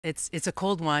It's a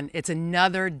cold one. It's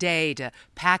another day to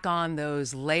pack on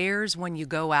those layers when you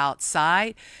go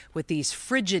outside with these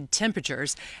frigid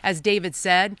temperatures. As David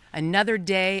said, another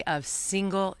day of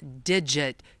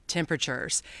single-digit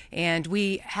temperatures. And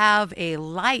we have a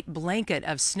light blanket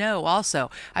of snow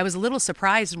also. I was a little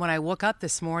surprised when I woke up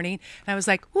this morning and I was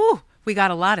like, "Ooh, we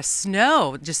got a lot of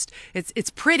snow." Just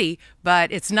it's pretty,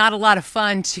 but it's not a lot of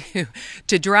fun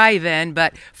to drive in.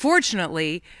 But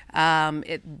fortunately,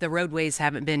 the roadways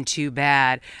haven't been too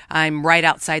bad. I'm right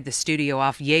outside the studio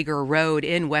off Yeager Road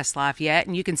in West Lafayette,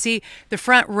 and you can see the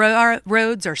front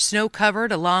roads are snow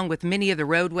covered along with many of the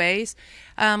roadways.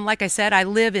 Like I said, I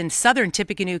live in southern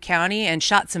Tippecanoe County and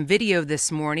shot some video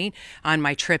this morning on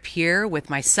my trip here with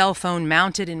my cell phone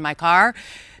mounted in my car.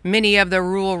 Many of the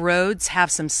rural roads have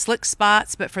some slick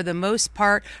spots, but for the most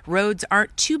part, roads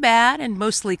aren't too bad and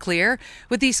mostly clear.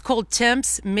 With these cold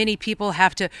temps, many people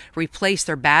have to replace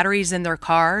their batteries in their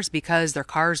cars because their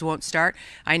cars won't start.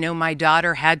 I know my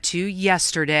daughter had to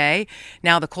yesterday.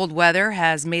 Now the cold weather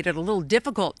has made it a little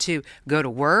difficult to go to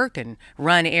work and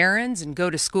run errands and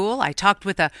go to school. I talked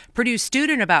with a Purdue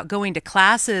student about going to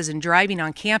classes and driving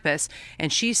on campus,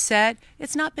 and she said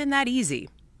it's not been that easy.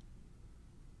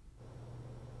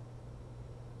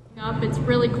 It's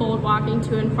really cold walking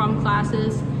to and from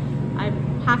classes. I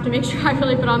have to make sure I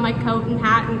really put on my coat and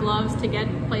hat and gloves to get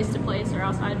place to place, or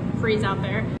else I'd freeze out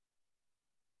there.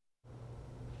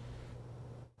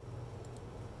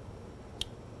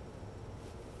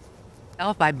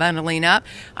 By bundling up.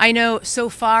 I know so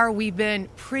far we've been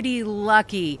pretty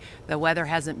lucky. The weather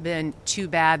hasn't been too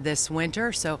bad this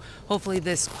winter, so hopefully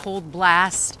this cold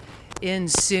blast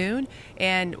ends soon.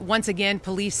 And once again,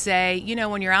 police say, you know,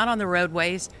 when you're out on the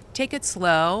roadways, take it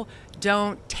slow.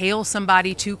 Don't tail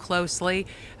somebody too closely.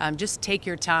 Just take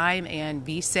your time and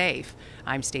be safe.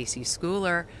 I'm Stacy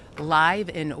Schooler, live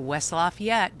in West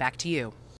Lafayette. Back to you.